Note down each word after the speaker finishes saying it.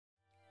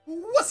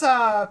What's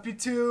up,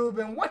 YouTube,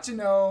 and what you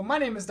know? My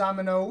name is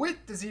Domino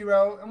with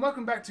DUEL, and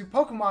welcome back to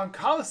Pokémon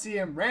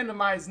Colosseum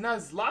Randomized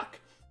Nuzlocke,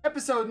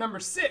 episode number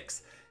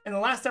 6. In the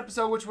last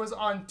episode, which was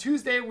on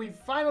Tuesday, we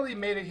finally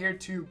made it here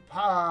to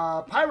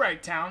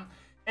Pyrite Town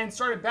and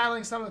started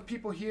battling some of the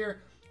people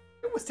here.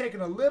 It was taking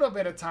a little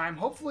bit of time.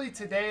 Hopefully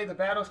today the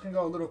battles can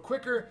go a little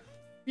quicker.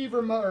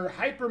 Fever mode or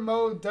hyper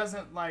mode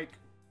doesn't like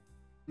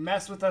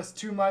mess with us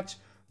too much.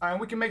 And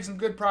we can make some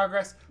good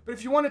progress. But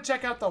if you want to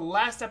check out the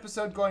last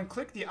episode, go and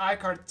click the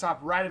icon at the top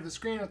right of the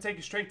screen. It'll take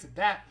you straight to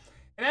that.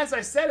 And as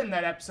I said in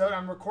that episode,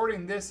 I'm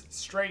recording this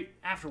straight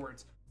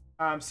afterwards.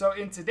 So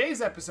in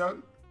today's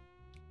episode,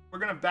 we're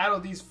going to battle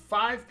these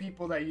 5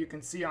 people that you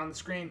can see on the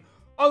screen.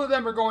 All of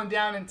them are going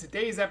down in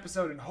today's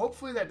episode, and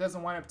hopefully that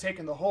doesn't wind up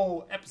taking the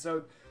whole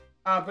episode.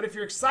 But if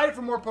you're excited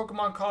for more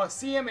Pokemon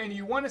Colosseum and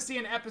you want to see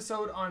an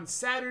episode on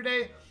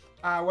Saturday,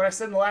 what I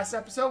said in the last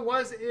episode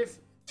was if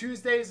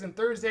Tuesdays and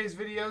Thursdays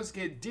videos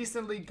get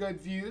decently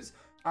good views,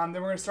 then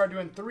we're going to start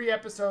doing 3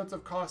 episodes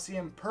of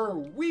Colosseum per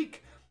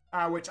week,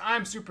 which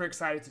I'm super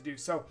excited to do.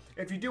 So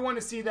if you do want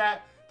to see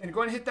that, then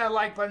go ahead and hit that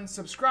like button,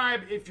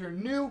 subscribe if you're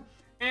new,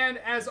 and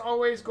as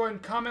always, go ahead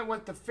and comment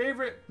what the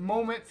favorite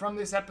moment from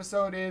this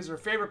episode is, or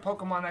favorite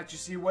Pokemon that you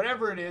see,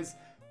 whatever it is,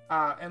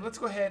 and let's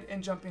go ahead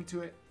and jump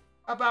into it.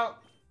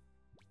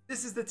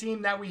 This is the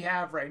team that we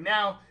have right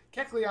now.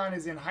 Kecleon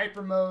is in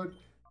hyper mode.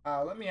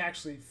 Let me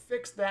actually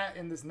fix that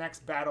in this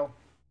next battle.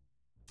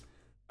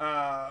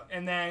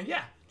 And then,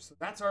 yeah, so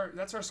that's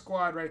our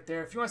squad right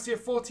there. If you want to see a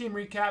full team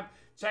recap,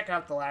 check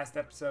out the last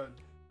episode.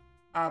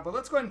 But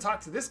let's go ahead and talk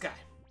to this guy.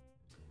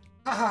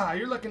 Haha,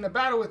 you're looking to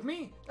battle with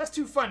me? That's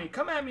too funny.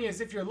 Come at me as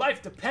if your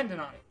life depended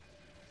on it.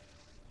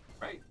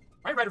 Right,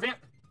 Ryder Vant?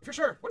 If you're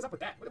sure, what is up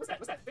with that? What's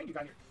that thing you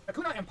got here?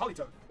 Kakuna and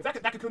Politoed. If that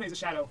Kakuna is a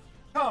shadow,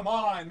 come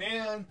on,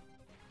 man.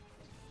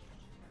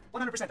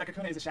 100% that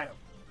Kakuna is a shadow.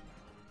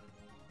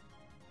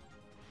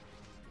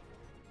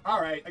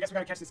 Alright, I guess we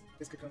gotta catch this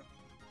Kakuna.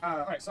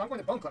 Alright, so I'm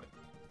going to Bone Club it.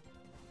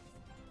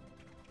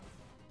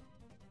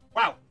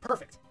 Wow,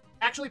 perfect.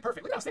 Actually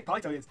perfect. Look how sick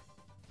Politoed is.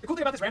 The cool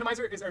thing about this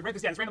randomizer is,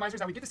 this randomizer is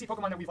that we get to see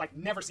Pokemon that we've like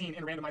never seen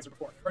in a randomizer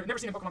before, or never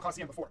seen in Pokemon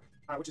Colosseum before,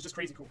 which is just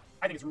crazy cool.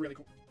 I think it's really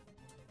cool.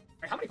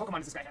 Alright, how many Pokemon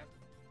does this guy have?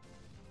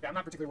 Yeah, I'm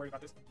not particularly worried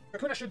about this.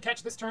 Kakuna should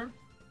catch this turn.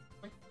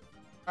 He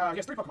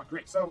has 3 Pokemon.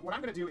 Great. So what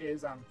I'm going to do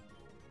is, I'm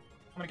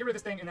going to get rid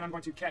of this thing, and then I'm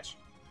going to catch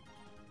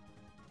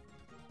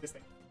this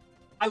thing.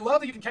 I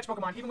love that you can catch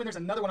Pokemon even when there's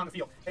another one on the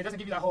field. It doesn't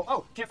give you that whole,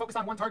 oh, can't focus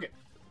on one target.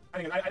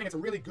 I think it's a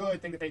really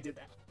good thing that they did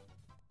that.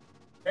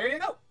 There you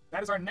go.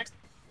 That is our next.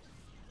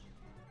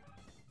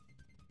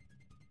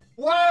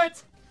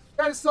 What?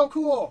 That is so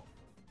cool.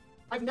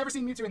 I've never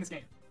seen Mewtwo in this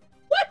game.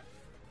 What?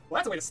 Well,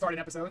 that's a way to start an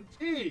episode.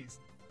 Jeez.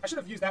 I should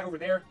have used that over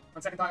there.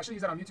 On second thought, I should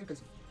use that on Mewtwo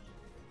because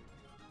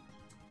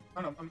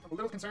I don't know. I'm a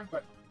little concerned,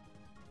 but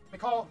let me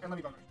call and let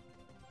me Bone Rush.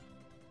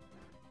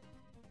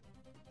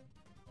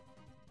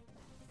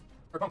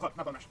 Or Bone Club,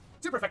 not Bone Rush.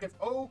 Super effective.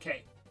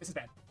 Okay. This is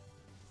bad.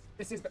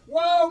 This is bad.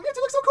 Whoa! Mewtwo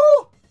looks so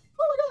cool!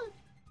 Oh my god!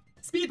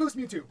 Speed boost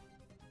Mewtwo.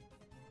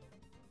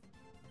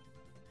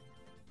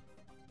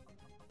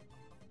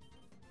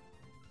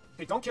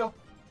 Okay, don't kill.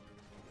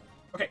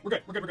 Okay, we're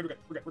good. We're good.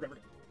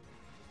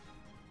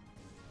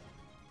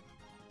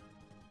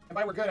 And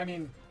by we're good, I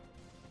mean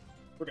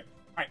we're good.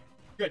 Alright.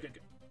 Good.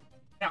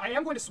 Now, I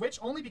am going to switch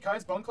only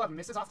because Bone Club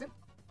misses often.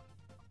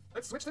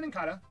 Let's switch to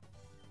Nincada.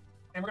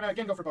 And we're going to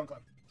again go for Bone Club.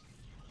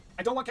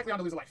 I don't want Kecleon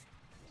to lose a life.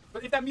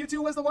 But if that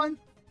Mewtwo was the one...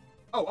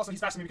 Oh, also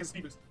he's faster than me because of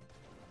Speed Boost.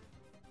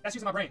 That's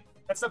using my brain.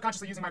 That's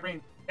subconsciously using my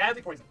brain.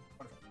 Badly poisoned.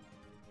 Wonderful.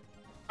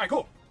 Alright,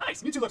 cool.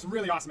 Nice. Mewtwo looks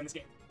really awesome in this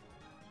game.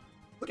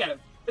 Look at him.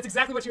 That's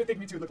exactly what you would think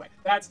Mewtwo would look like.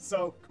 That's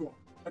so cool.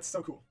 That's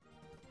so cool.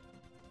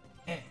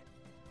 Man.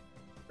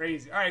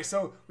 Crazy. Alright,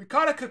 so we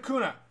caught a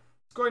Kakuna.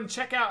 Let's go ahead and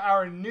check out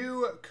our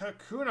new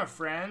Kakuna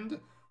friend.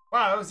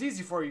 Wow, that was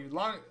easy for you.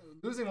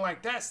 Losing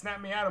like that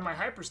snapped me out of my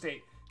hyper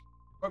state.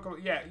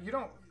 Yeah, you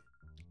don't...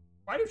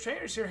 Why do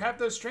trainers here have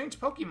those strange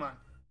Pokemon?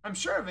 I'm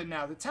sure of it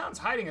now. The town's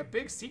hiding a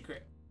big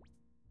secret.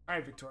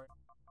 Alright, Victoria.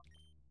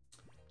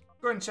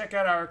 Go ahead and check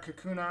out our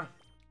Kakuna.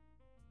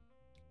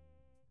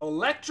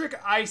 Electric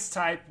Ice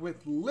type with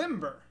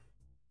Limber.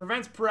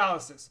 Prevents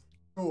paralysis.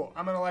 Cool.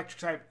 I'm an electric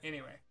type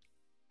anyway.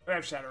 But I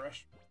have Shadow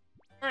Rush.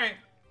 Alright.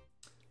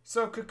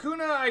 So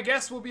Kakuna, I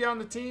guess, will be on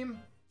the team.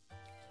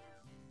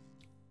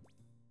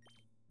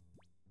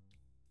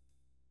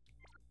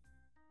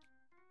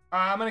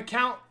 I'm going to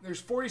count. There's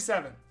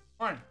 47.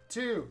 1,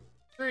 2,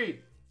 3,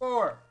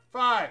 4,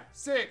 5,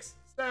 6,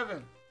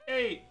 7,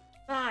 8,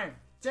 9,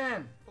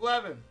 10,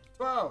 11,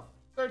 12,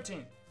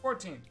 13,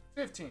 14,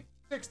 15,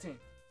 16,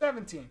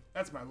 17.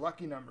 That's my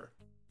lucky number.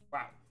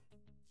 Wow.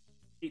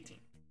 18.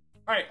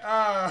 Alright,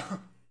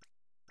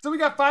 so we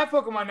got 5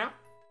 Pokemon now.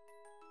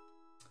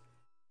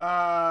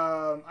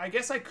 I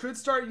guess I could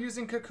start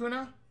using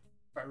Kakuna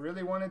if I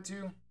really wanted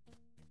to.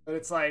 But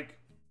it's like,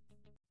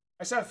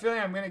 I just have a feeling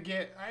I'm going to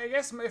get, I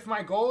guess if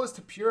my goal is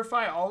to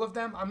purify all of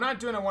them, I'm not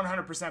doing a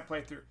 100%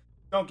 playthrough.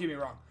 Don't get me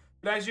wrong.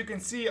 But as you can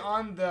see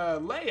on the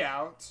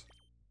layout,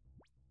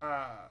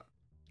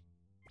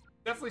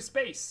 definitely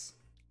space.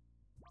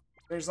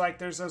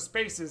 there's those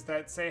spaces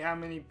that say how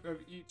many of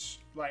each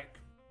like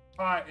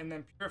pot and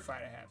then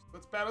purified I have. So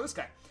let's battle this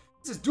guy.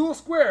 This is Duel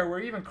Square, where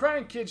even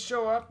crying kids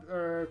show up,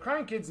 or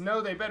crying kids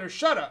know they better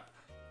shut up.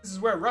 This is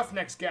where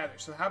roughnecks gather.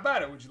 So how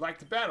about it? Would you like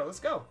to battle?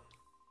 Let's go.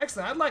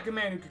 Excellent. I'd like a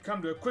man who could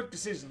come to a quick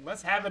decision.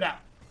 Let's have it out.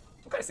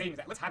 What kind of saying is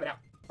that? Let's have it out.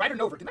 Ryder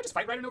Nova. Didn't I just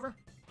fight Ryder Nova?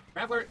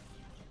 Graveler.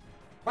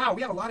 Wow,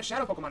 we have a lot of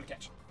shadow Pokemon to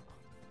catch.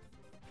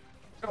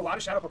 We have a lot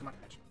of shadow Pokemon to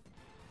catch.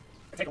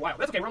 It'll take a while.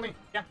 That's okay. We're only,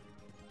 yeah.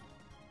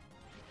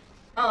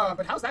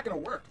 But how's that gonna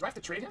work? Do I have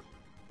to trade him?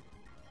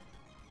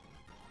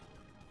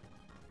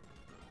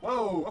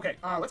 Whoa, okay,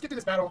 let's get through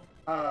this battle.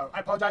 I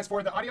apologize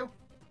for the audio.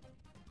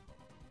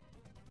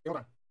 Hold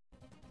on.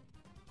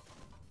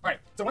 Alright,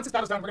 so once this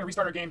battle's done, we're gonna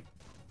restart our game.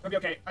 It'll be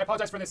okay. I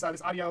apologize for this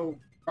this audio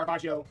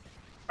garbaggio.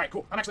 Alright,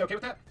 cool. I'm actually okay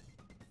with that.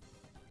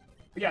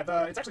 But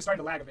yeah, it's actually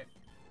starting to lag a bit.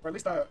 Or at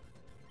least the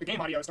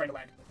game audio is starting to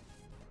lag.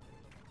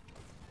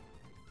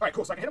 Alright,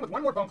 cool. So I can hit him with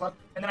one more Bone Club,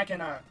 and then I can,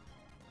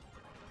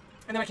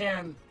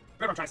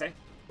 whatever I'm trying to say.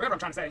 Whatever I'm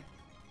trying to say.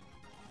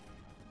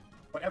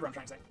 Whatever I'm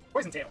trying to say.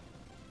 Poison Tail.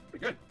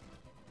 Pretty good.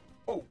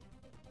 Oh,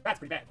 that's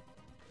pretty bad.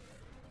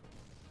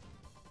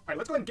 Alright,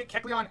 let's go ahead and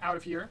get Kecleon out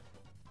of here.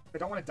 I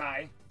don't want to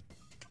die.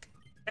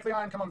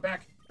 Kecleon, come on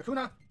back.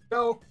 Kakuna,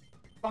 go.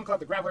 Bone Club,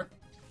 the Graveler.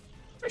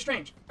 It's very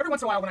strange. Every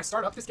once in a while when I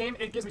start up this game,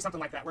 it gives me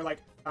something like that, where like,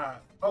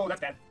 oh,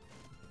 that's bad.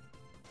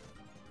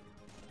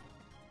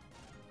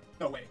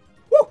 No way.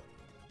 Woo!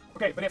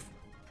 Okay, but if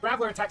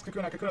Graveler attacks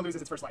Kakuna, Kakuna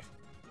loses its first life.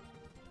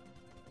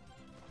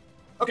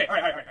 Okay,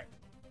 alright.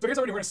 So here's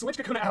what we're going to switch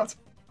Kakuna out.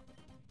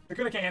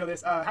 Kakuna can't handle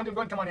this. Houndoom, go ahead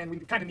and come on in. We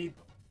kind of need...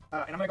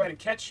 and I'm going to go ahead and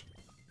catch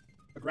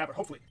the Graveler,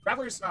 hopefully.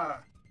 Graveler's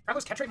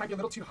catch rate might be a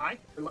little too high.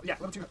 Yeah,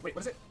 a little too... Wait,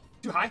 what is it?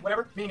 Too high?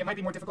 Whatever. Meaning it might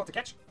be more difficult to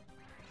catch.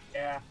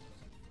 Yeah.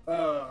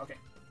 Okay.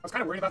 I was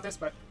kind of worried about this,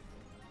 but...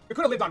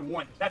 Kakuna lived on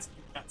 1. That's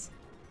nuts.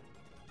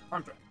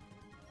 Arm throw.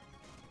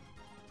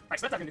 Alright,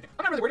 so that's not going to do.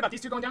 I'm not really worried about these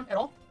two going down at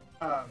all.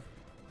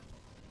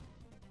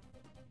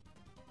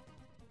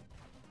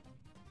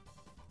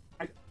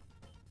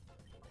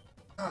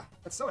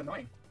 That's so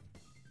annoying.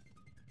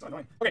 So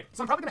annoying. Okay,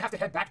 so I'm probably gonna have to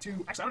head back to.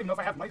 Actually, I don't even know if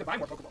I have money to buy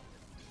more Pokeball.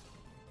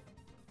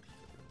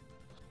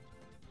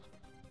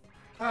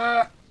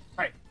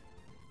 Alright.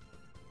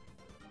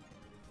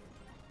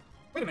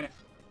 Wait a minute.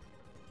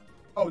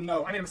 Oh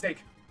no, I made a mistake.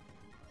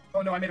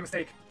 Oh no, I made a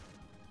mistake.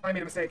 I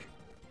made a mistake.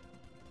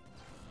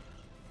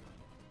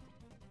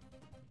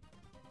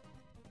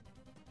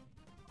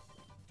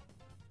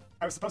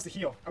 I was supposed to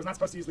heal. I was not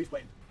supposed to use Leaf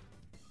Blade.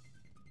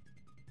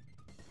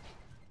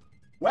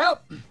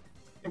 Well,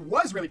 it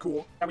was really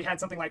cool that we had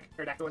something like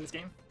Aerodactyl in this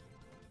game.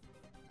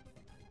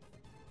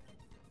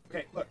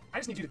 Okay, look, I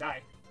just need you to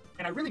die.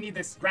 And I really need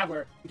this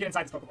Graveler to get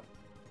inside this Pokeball.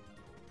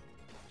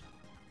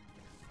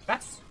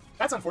 That's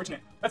unfortunate.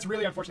 That's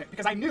really unfortunate,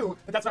 because I knew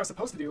that that's what I was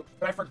supposed to do,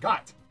 but I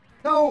forgot.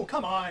 No,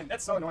 come on,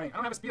 that's so annoying. I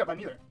don't have a speed up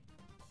button either.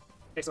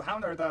 Okay, so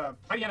the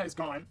Mightyena is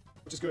gone,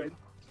 which is good.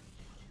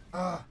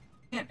 Man,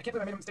 I can't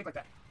believe I made a mistake like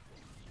that.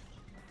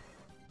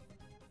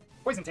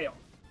 Poison Tail.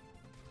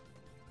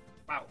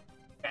 Wow,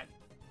 bad.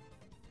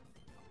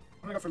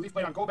 I'm gonna go for Leaf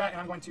Blade on Golbat,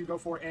 and I'm going to go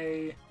for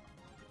a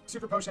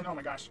Super Potion. Oh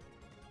my gosh.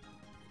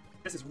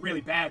 This is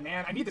really bad,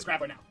 man. I need this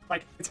Graveler now.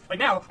 Like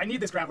now, I need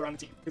this Graveler on the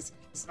team.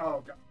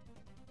 Oh god.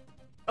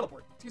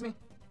 Teleport. Excuse me.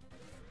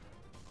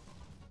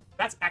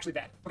 That's actually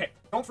bad. Okay,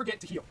 don't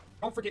forget to heal.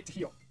 Don't forget to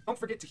heal. Don't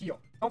forget to heal.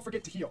 Don't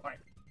forget to heal. Alright,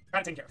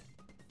 gotta take care of it.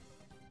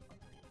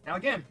 Now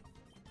again.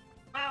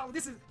 Wow,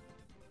 this is...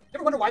 You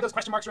ever wonder why those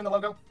question marks are in the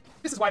logo?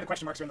 This is why the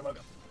question marks are in the logo.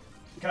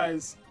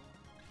 Because...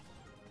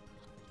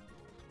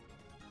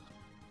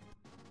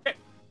 Okay.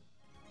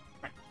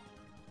 Alright.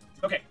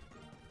 Okay.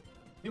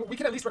 We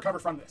can at least recover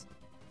from this.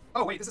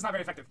 Oh wait, this is not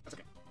very effective. That's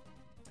okay.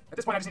 At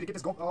this point, I just need to get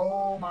this gold.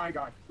 Oh my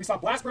god. We saw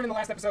Blast Burn in the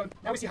last episode.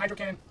 Now we see Hydro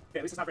Cannon. Okay,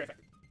 at least it's not very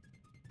effective.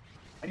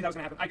 I knew that was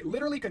going to happen. I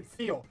literally could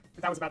feel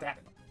that was about to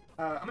happen.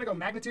 I'm going to go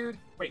Magnitude.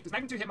 Wait, does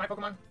Magnitude hit my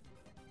Pokemon?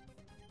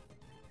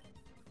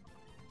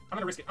 I'm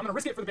going to risk it. I'm going to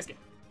risk it for the biscuit.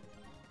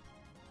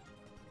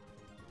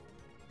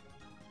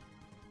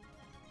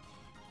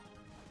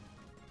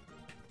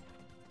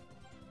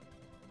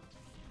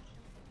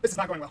 This is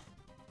not going well.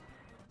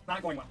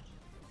 Not going well.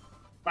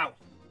 Wow.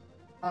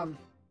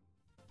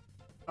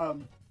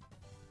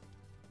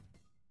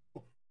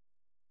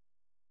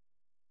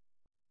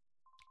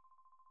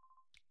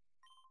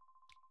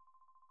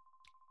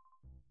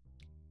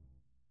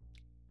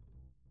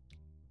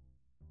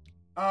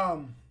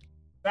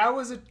 That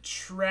was a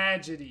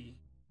tragedy.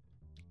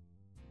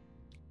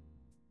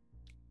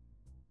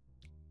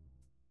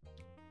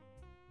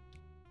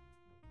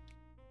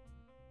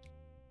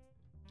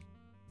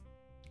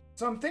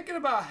 So I'm thinking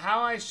about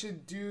how I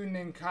should do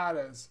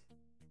Ninkatas.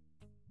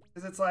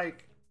 Because it's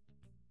like...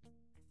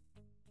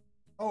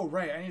 Oh,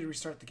 right, I need to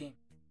restart the game.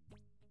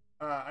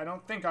 I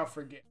don't think I'll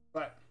forget,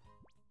 but...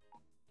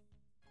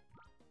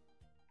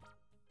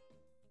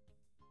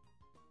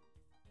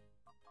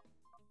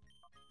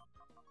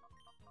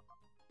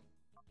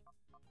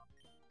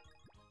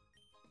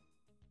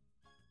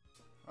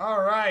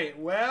 Alright,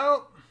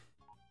 well...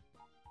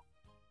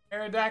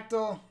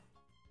 Aerodactyl,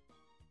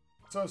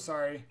 So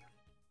sorry.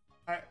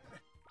 It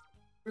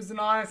was an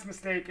honest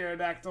mistake,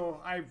 Aerodactyl.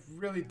 I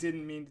really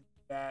didn't mean to do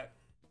that.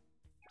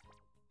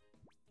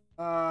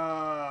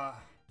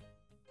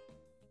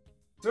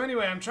 So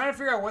anyway, I'm trying to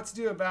figure out what to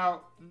do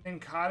about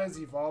Nincada's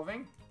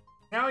evolving.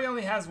 Now he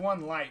only has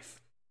 1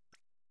 life.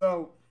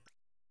 So...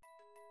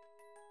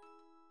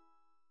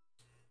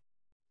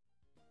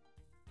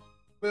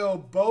 will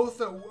both...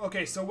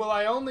 Okay, so will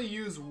I only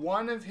use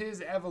 1 of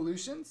his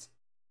evolutions?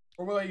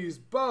 Or will I use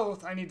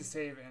both? I need to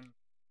save him.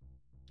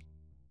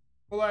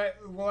 Will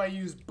I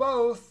use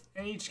both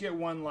and each get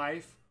 1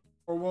 life?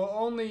 Or will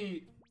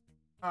only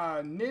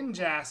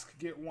Ninjask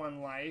get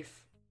 1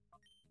 life?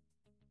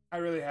 I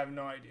really have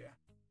no idea.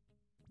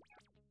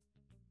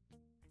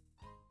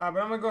 But I'm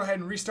going to go ahead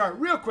and restart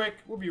real quick.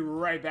 We'll be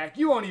right back.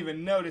 You won't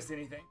even notice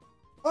anything.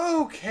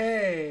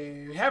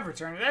 Okay, we have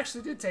returned. It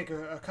actually did take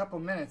a couple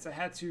minutes. I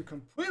had to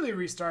completely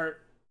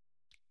restart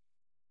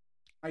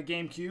my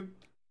GameCube.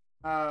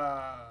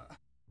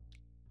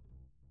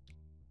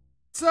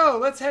 So,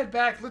 let's head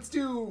back. Let's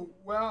do...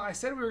 Well, I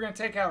said we were going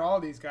to take out all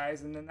these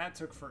guys, and then that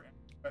took forever.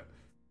 But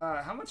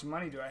how much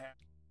money do I have?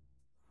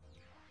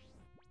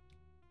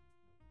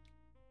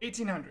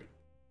 1,800.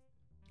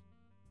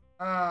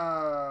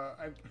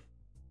 I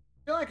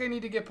feel like I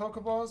need to get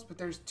Pokeballs, but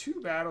there's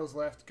 2 battles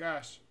left.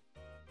 Gosh.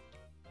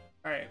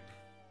 Alright.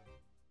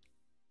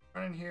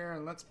 Run in here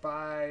and let's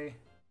buy...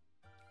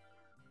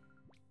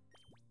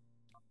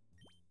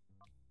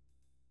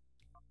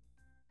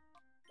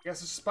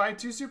 Guess let's just buy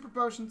 2 Super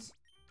Potions.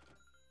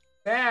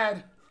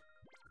 Bad.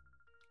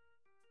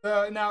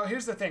 Now,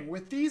 here's the thing.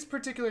 With these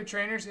particular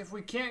trainers, if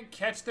we can't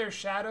catch their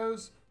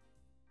shadows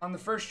on the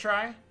first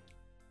try,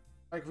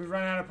 like if we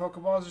run out of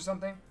Pokeballs or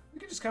something, we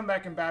can just come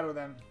back and battle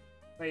them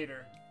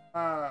later.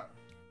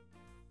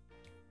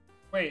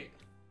 Wait.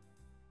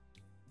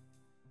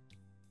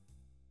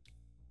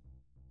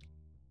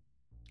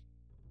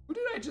 Who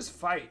did I just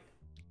fight?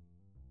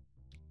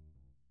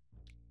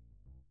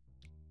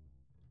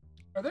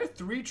 Are there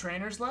 3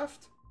 trainers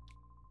left?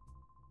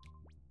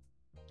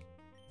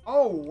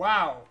 Oh,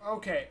 wow.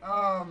 Okay,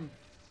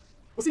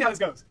 we'll see how this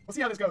goes. We'll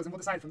see how this goes, and we'll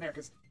decide from there,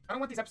 because I don't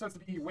want these episodes to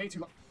be way too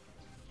long.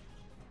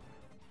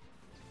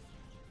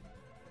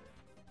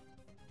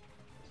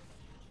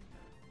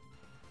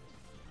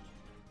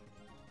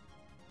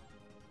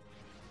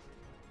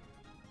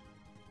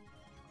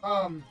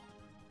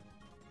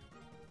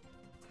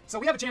 So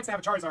we have a chance to have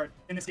a Charizard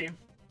in this game.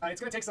 It's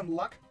going to take some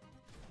luck.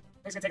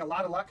 It's going to take a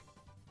lot of luck.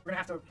 We're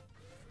going to have to...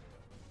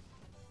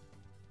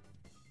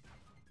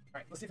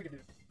 Alright, let's see if we can do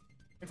it.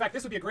 In fact,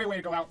 this would be a great way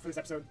to go out for this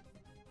episode.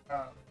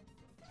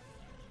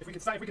 If we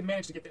can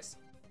manage to get this.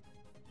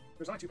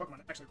 There's only 2 Pokemon,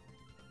 actually.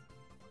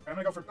 I'm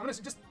going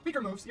to just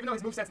weaker moves, even though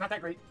his moveset's not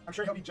that great. I'm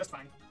sure he'll be just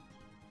fine.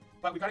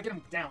 But we got to get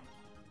him down.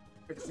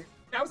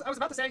 Yeah, I was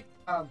about to say, it's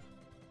not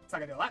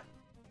going to do a lot.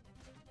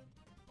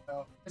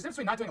 So, there's a difference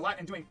between not doing a lot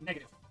and doing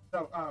negative.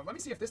 So, let me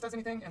see if this does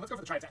anything, and let's go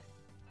for the Tri-Attack.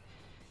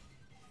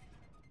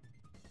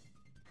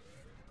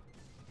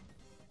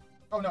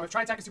 Oh no, if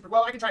Tri-Attack is super...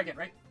 Well, I can try again,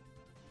 right?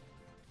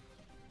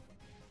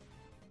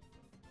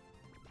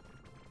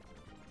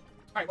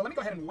 Alright, well let me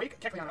go ahead and wake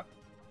Kecleon up,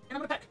 and I'm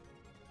going to peck.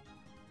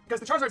 Because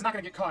the Charizard's not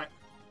going to get caught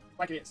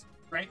like it is,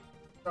 right?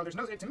 So there's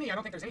no... To me, I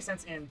don't think there's any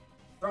sense in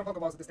throwing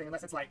Pokeballs at this thing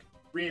unless it's, like,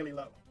 really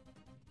low.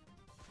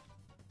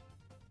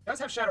 It does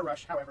have Shadow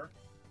Rush, however.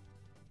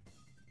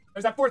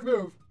 There's that 4th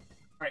move.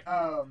 Alright,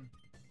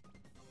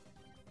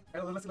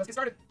 let's get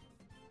started.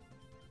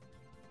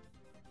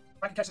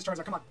 If I can catch this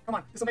Charizard, come on, come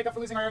on. This will make up for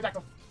losing our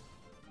Aerodactyl.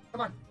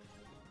 Come on.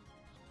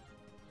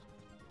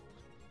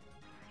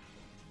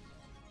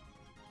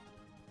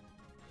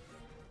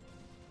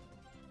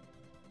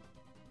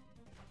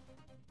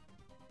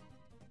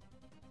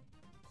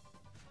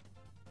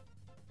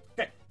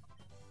 Okay.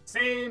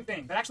 Same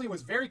thing. That actually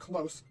was very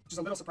close, which is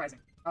a little surprising.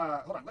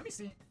 Hold on, let me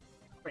see.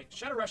 Wait,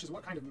 Shadow Rush is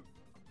what kind of move?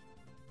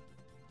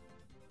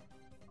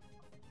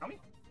 Tell me?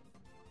 Is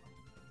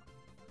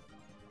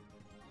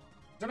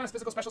there not a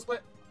physical special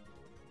split?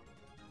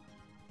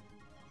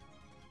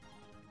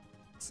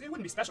 It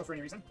wouldn't be special for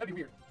any reason. That'd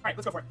be weird. Alright,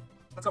 let's go for it.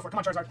 Let's go for it. Come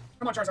on, Charizard.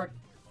 Come on, Charizard.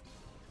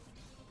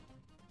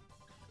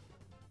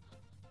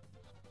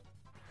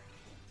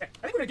 Okay,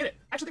 I think we're gonna get it.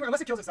 Actually, unless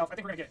it kills itself, I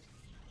think we're gonna get it.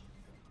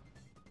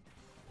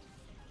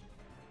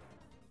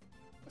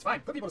 That's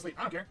fine. Put people to sleep.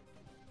 I don't care.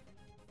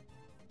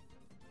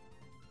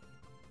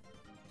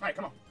 Alright,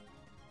 come on.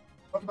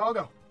 Pokeball,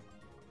 go.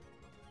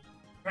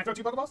 Can I throw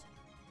 2 Pokeballs?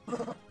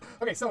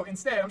 Okay, so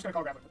instead, I'm just gonna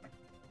call grab it.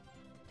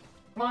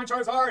 Come on,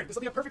 Charizard! This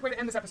will be a perfect way to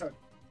end this episode.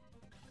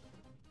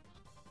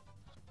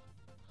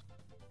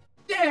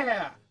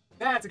 Yeah!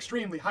 That's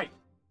extremely hype.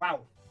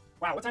 Wow.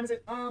 Wow, what time is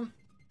it?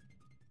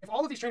 If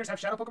all of these trainers have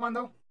Shadow Pokemon,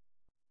 though,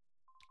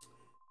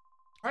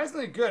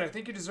 surprisingly good. I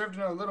think you deserve to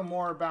know a little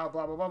more about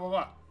blah, blah, blah, blah,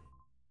 blah.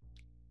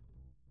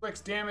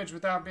 Inflicts damage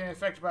without being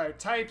affected by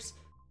types.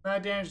 Amount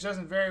of damage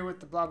doesn't vary with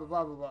the blah, blah,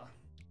 blah, blah, blah.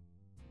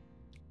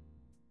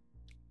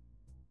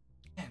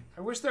 Man,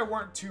 I wish there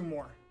weren't 2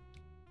 more.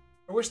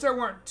 I wish there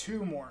weren't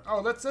 2 more.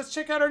 Oh, let's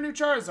check out our new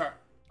Charizard.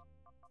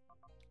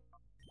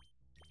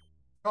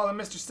 Call him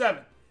Mr.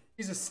 7.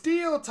 He's a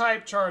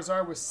Steel-type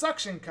Charizard with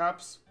suction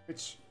cups,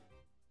 which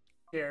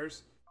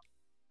cares.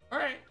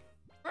 Alright,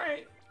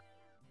 alright.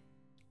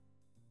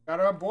 Got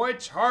our boy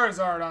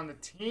Charizard on the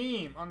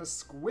team, on the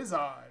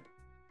Squizzard.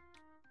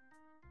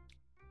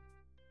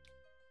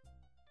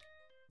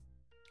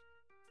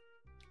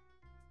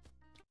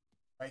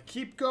 I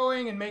keep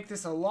going and make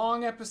this a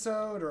long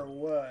episode, or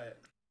what?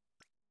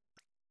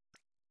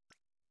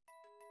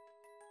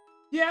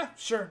 Yeah,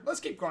 sure. Let's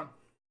keep going.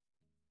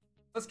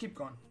 Let's keep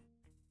going.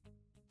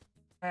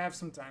 I have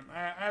some time.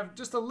 I have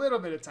just a little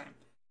bit of time.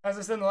 As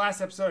I said in the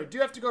last episode, I do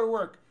have to go to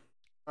work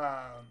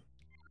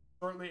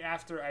shortly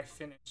after I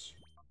finish.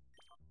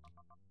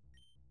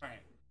 Alright.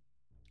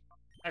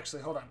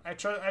 Actually, hold on. I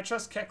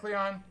trust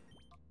Kecleon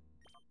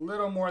a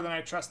little more than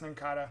I trust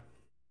Nincada.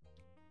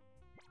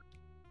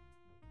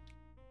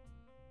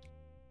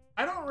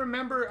 I don't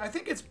remember. I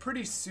think it's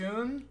pretty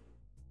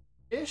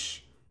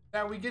soon-ish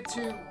that we get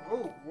to...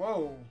 Oh,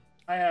 whoa.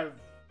 I have...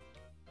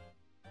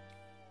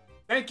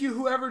 Thank you,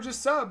 whoever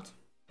just subbed.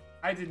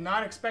 I did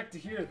not expect to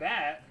hear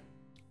that.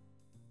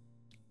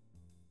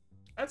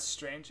 That's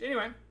strange.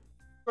 Anyway,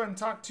 go ahead and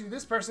talk to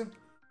this person.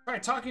 All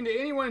right, talking to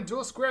anyone in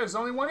Duel Square, there's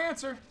only one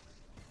answer.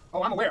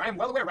 Oh, I'm aware. I am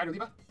well aware, Ryder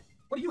Leva.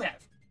 What do you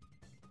have?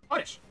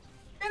 Oddish.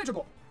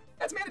 Manageable.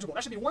 That's manageable.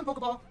 That should be one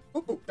Pokeball.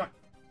 Boop, boop. Done.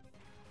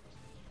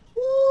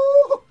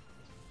 Woo!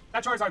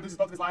 That Charizard loses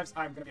both of his lives.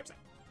 I'm going to be upset.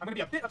 I'm going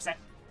to be a bit upset.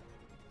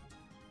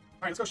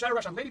 All right, let's go Shadow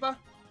Rush on Ladybug.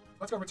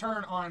 Let's go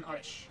Return on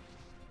Oddish.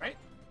 Right?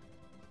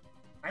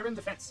 Iron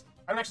Defense.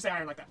 I don't actually say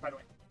iron like that, by the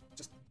way.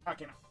 Just how it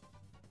came out.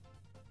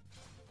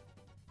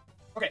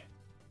 Okay.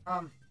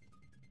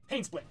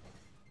 Pain Split.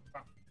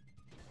 Wow.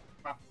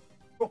 Wow.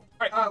 Cool.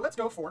 Alright, let's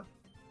go for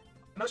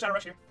another Shadow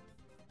Rush here.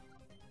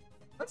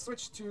 Let's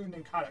switch to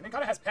Nincada.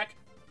 Nincada has Peck.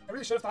 I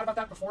really should have thought about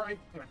that before I...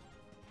 Anyway.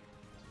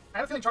 I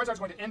have a feeling Charizard's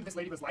going to end this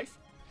Ladybug's life.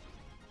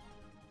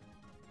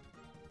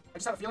 I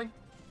just have a feeling.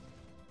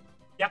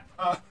 Yeah,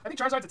 I think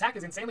Charizard's attack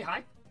is insanely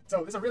high, so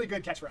this is a really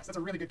good catch for us. That's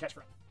a really good catch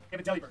for us. We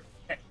have a Delibird.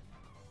 Okay.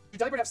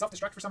 Should Delibird have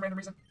self-destruct for some random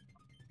reason?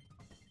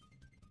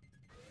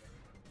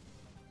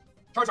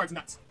 Charizard's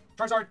nuts.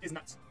 Charizard is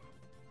nuts.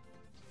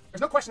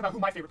 There's no question about who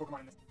my favorite Pokemon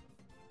in this.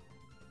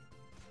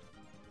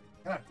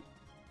 Okay,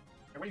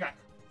 what do you got?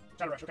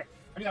 Shadow Rush, okay.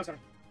 I knew that was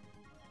coming.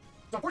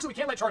 So unfortunately we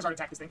can't let Charizard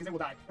attack this thing because it will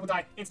die. It will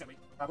die instantly.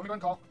 Let me go ahead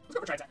and call. Let's go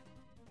for Tri-Attack.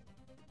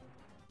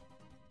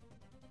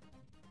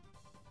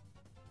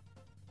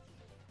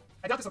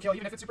 I doubt this will kill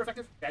even if it's super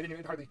effective. Yeah, I didn't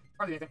even hardly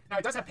anything. Now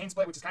it does have Pain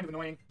Split, which is kind of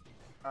annoying.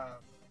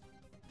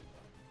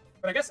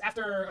 But I guess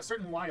after a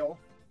certain while,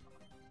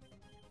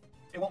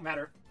 it won't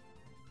matter.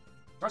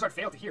 Charizard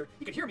failed to hear.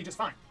 He could hear me just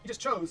fine. He just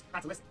chose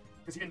not to listen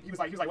because he was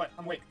like, what?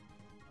 I'm awake.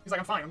 He's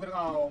like, I'm fine. I'm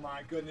literally. Oh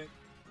my goodness.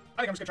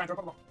 I think I'm just gonna try and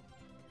throw a Pokeball.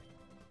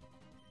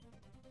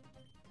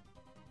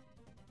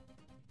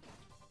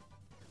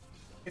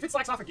 If it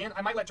slacks off again,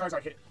 I might let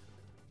Charizard hit it.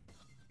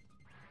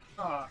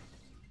 Okay.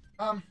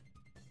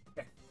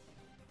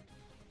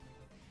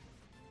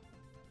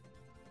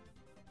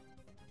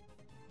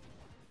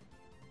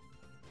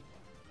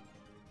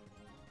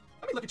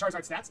 Let me look at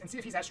Charizard's stats and see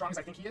if he's as strong as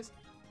I think he is.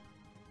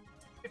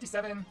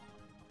 57.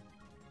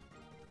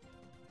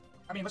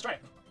 I mean, let's try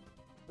it.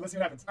 Let's see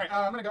what happens. All right,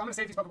 I'm gonna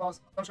save these Pokeballs.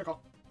 I'm just gonna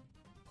call.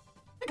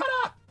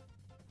 Nincada!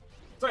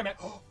 Sorry, man.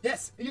 Oh,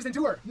 yes, it used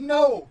Endure.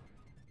 No,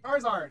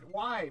 Charizard.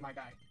 Why, my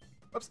guy?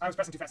 Oops, I was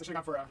pressing too fast. I should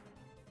have gone for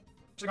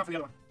the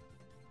other one.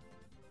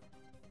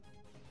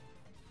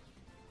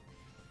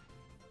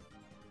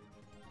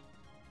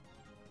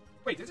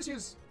 Wait, did it just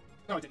use?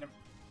 No, it didn't.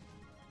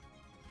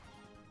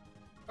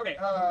 Okay,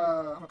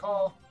 I'm gonna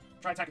call.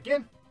 Try attack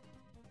again.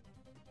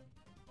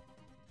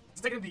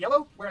 Let's take it into the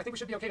yellow, where I think we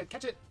should be okay to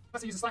catch it.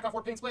 Unless I use a Slack Off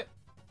or Pain Split.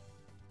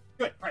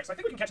 Good. Alright, so I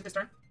think we can catch it this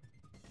turn.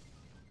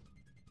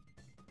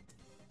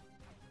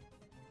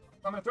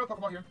 So I'm gonna throw a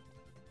Pokeball here.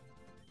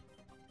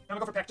 I'm gonna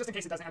go for Peck, just in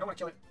case it doesn't. I don't want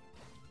to kill it.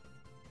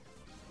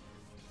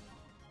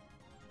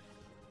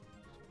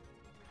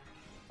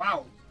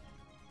 Wow.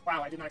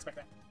 Wow, I did not expect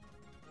that.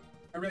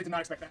 I really did not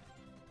expect that.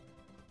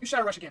 Use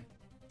Shadow Rush again.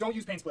 Don't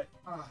use Pain Split.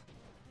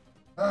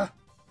 Okay,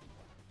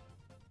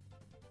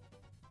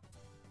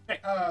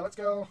 let's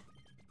go.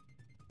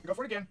 Go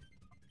for it again.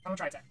 I'm gonna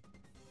try attack.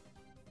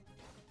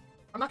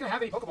 I'm not gonna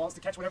have any Pokeballs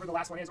to catch whatever the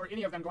last one is, or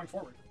any of them going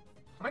forward.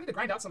 I might need to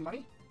grind out some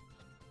money.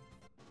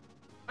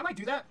 I might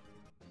do that.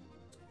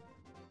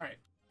 Alright.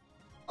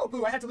 Oh,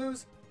 boo, I had to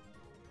lose.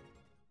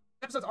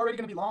 This episode's already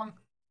gonna be long.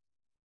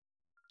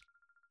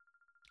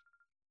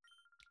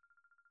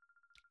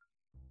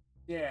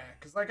 Yeah,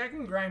 because, like, I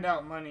can grind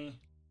out money.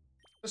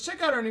 Let's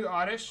check out our new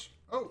Oddish.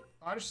 Oh,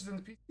 Oddish is in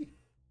the PC.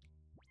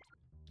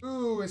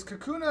 Ooh, is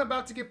Kakuna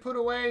about to get put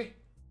away?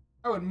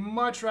 I would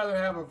much rather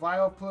have a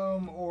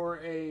Vileplume or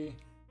a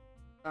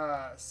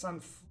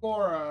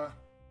Sunflora.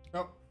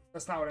 Nope,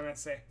 that's not what I meant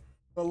to say.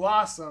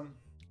 Blossom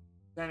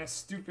than a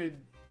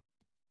stupid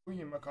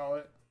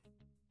whatchamacallit.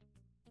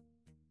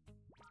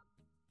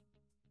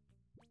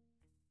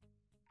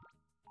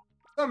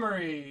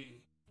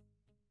 Summary.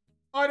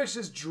 Oddish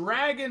is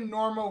Dragon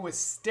Normal with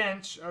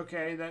Stench.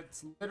 Okay,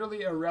 that's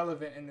literally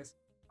irrelevant in this.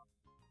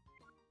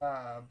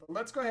 But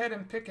let's go ahead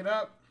and pick it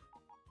up.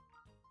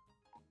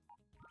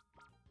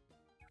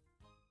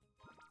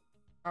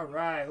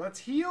 Alright, let's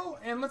heal,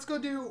 and let's go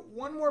do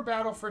one more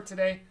battle for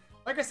today.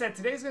 Like I said,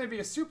 today's going to be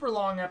a super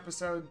long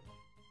episode.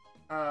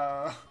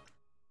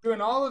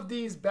 Doing all of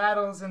these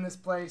battles in this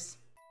place.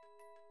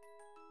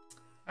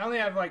 I only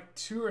have like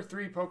 2 or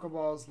 3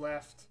 Pokeballs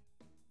left.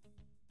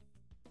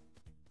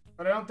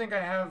 But I don't think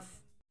I have...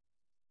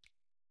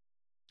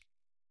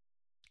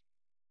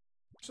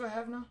 What should I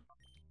have now?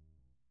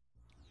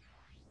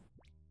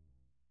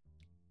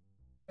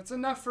 It's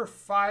enough for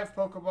 5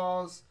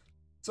 Pokeballs.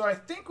 So I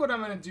think what I'm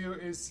going to do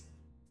is,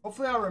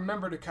 hopefully I'll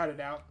remember to cut it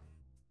out.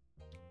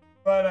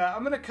 But I'm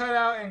going to cut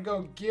out and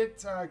go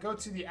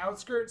to the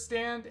outskirt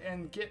stand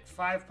and get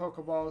 5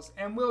 Pokeballs,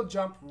 and we'll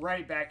jump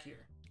right back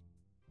here.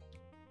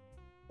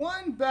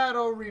 One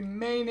battle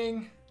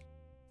remaining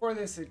for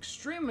this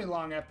extremely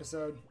long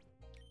episode.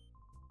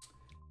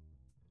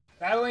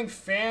 Battling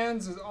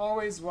fans is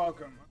always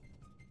welcome.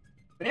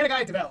 Banana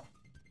Guy DUEL. What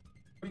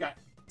do you got?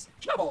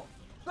 Snubbull.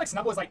 I feel like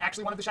Snubbull is like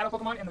actually one of the shadow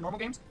Pokemon in the normal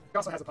games. He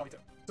also has a Polito.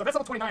 So if that's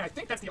level 29, I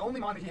think that's the only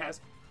mon that he has.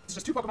 It's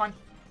just 2 Pokemon.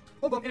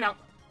 Boom, boom, in and out.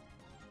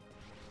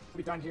 We'll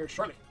be done here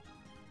shortly.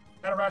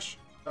 Battle Rush,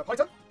 the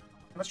Polito. And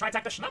let's try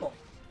attack the Snubbull.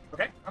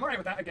 Okay, I'm alright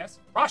with that, I guess.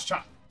 Frost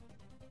Chop.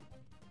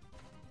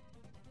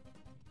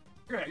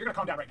 You're gonna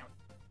calm down right now.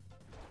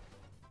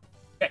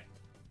 Okay.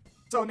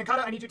 So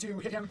Ninkata, I need you to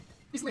hit him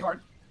decently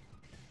hard.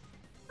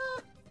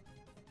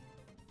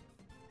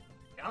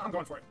 Yeah, I'm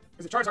going for it.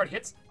 Because the Charizard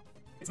hits.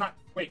 It's not...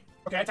 Wait.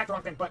 Okay, I attacked the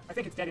wrong thing, but I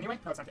think it's dead anyway.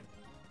 No, it's not dead.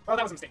 Well,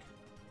 that was a mistake.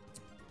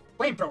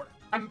 Flamethrower.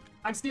 I'm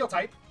Steel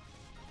type.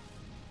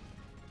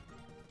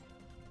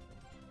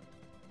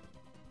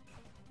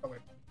 Oh, wait.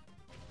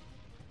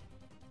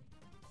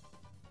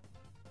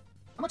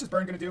 How much is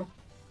Burn gonna do?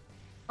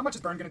 How much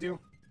is Burn gonna do?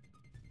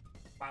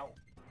 Wow.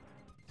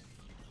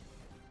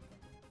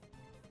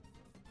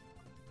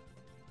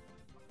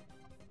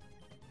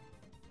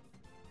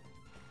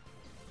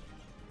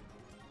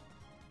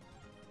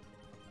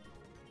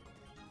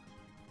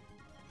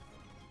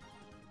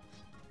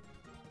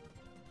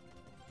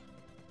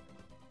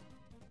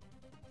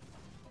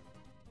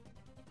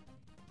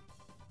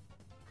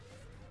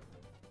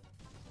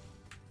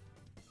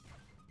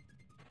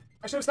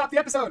 I should have stopped the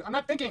episode. I'm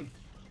not thinking.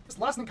 Just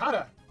lost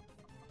Ninkata.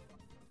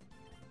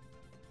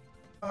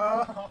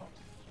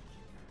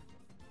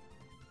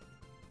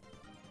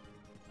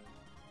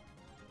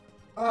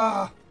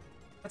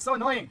 That's so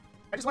annoying.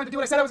 I just wanted to do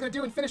what I said I was going to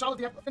do and finish all of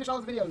the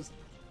videos.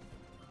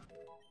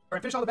 Or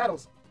finish all the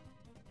battles.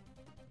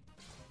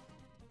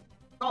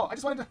 Oh, I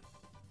just wanted to...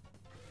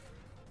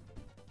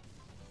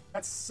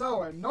 That's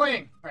so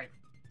annoying. All right.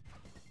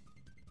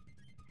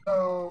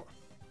 So...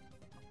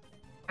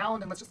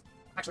 Pound, and let's just...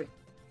 Actually...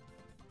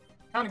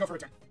 Pound and go for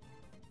return.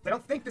 I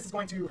don't think this is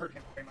going to hurt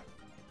him very much.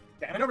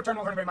 Yeah, and I know return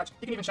won't hurt him very much.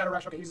 He can even Shadow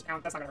Rush. Okay, he uses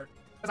Pound. That's not gonna hurt.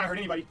 That's not gonna hurt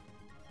anybody.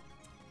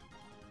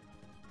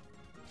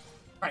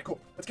 Alright, cool.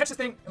 Let's catch this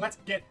thing and let's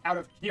get out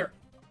of here.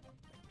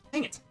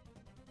 Dang it.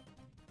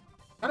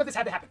 None of this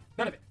had to happen.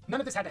 None of it.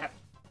 None of this had to happen.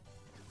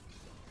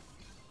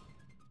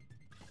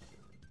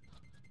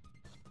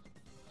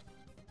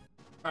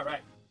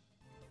 Alright.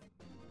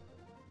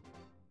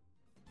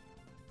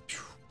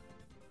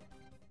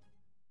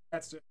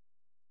 That's just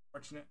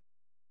unfortunate.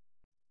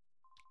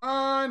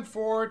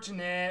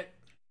 Unfortunate.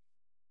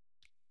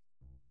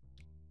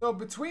 So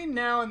between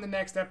now and the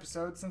next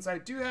episode, since I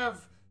do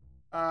have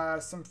I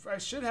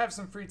should have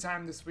some free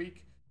time this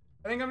week,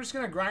 I think I'm just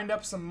gonna grind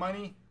up some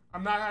money.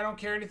 I don't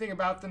care anything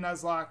about the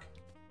Nuzlocke.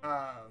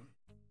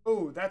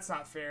 Oh, that's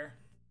not fair.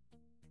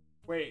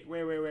 Wait.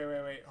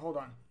 Hold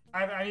on.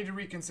 I need to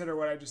reconsider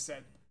what I just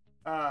said.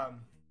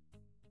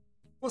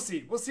 We'll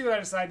see. We'll see what I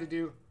decide to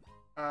do.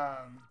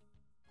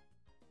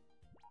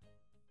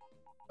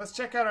 Let's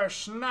check out our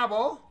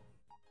Snubbull.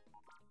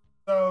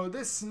 So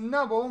this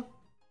Snubbull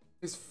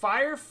is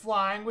Fire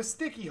Flying with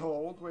Sticky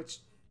Hold, which...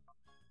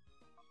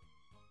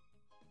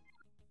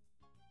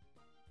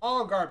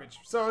 all garbage.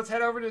 So let's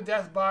head over to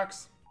Death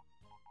Box.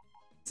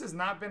 This has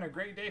not been a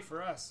great day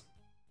for us.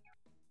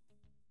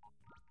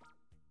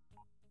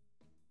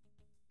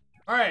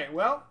 Alright,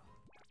 well,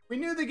 we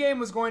knew the game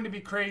was going to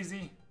be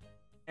crazy,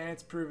 and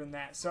it's proven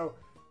that. So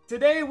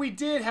today we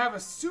did have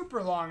a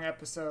super long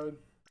episode.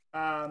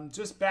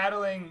 Just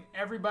battling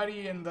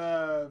everybody in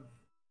that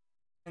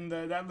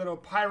little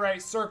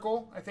pyrite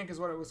circle, I think is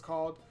what it was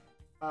called.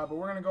 But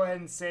we're gonna go ahead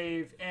and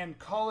save and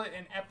call it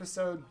an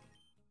episode.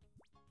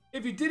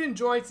 If you did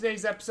enjoy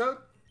today's episode,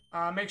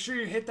 make sure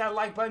you hit that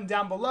like button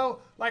down below.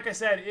 Like I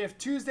said, if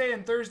Tuesday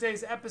and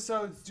Thursday's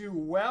episodes do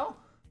well,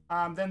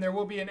 then there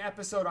will be an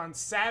episode on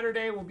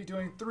Saturday. We'll be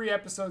doing 3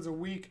 episodes a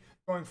week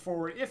going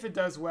forward if it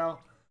does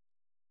well.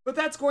 But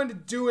that's going to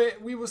do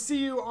it. We will see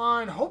you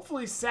on,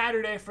 hopefully,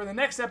 Saturday for the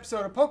next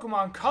episode of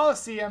Pokemon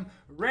Colosseum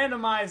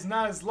Randomized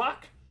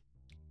Nuzlocke.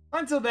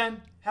 Until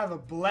then, have a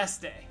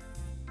blessed day.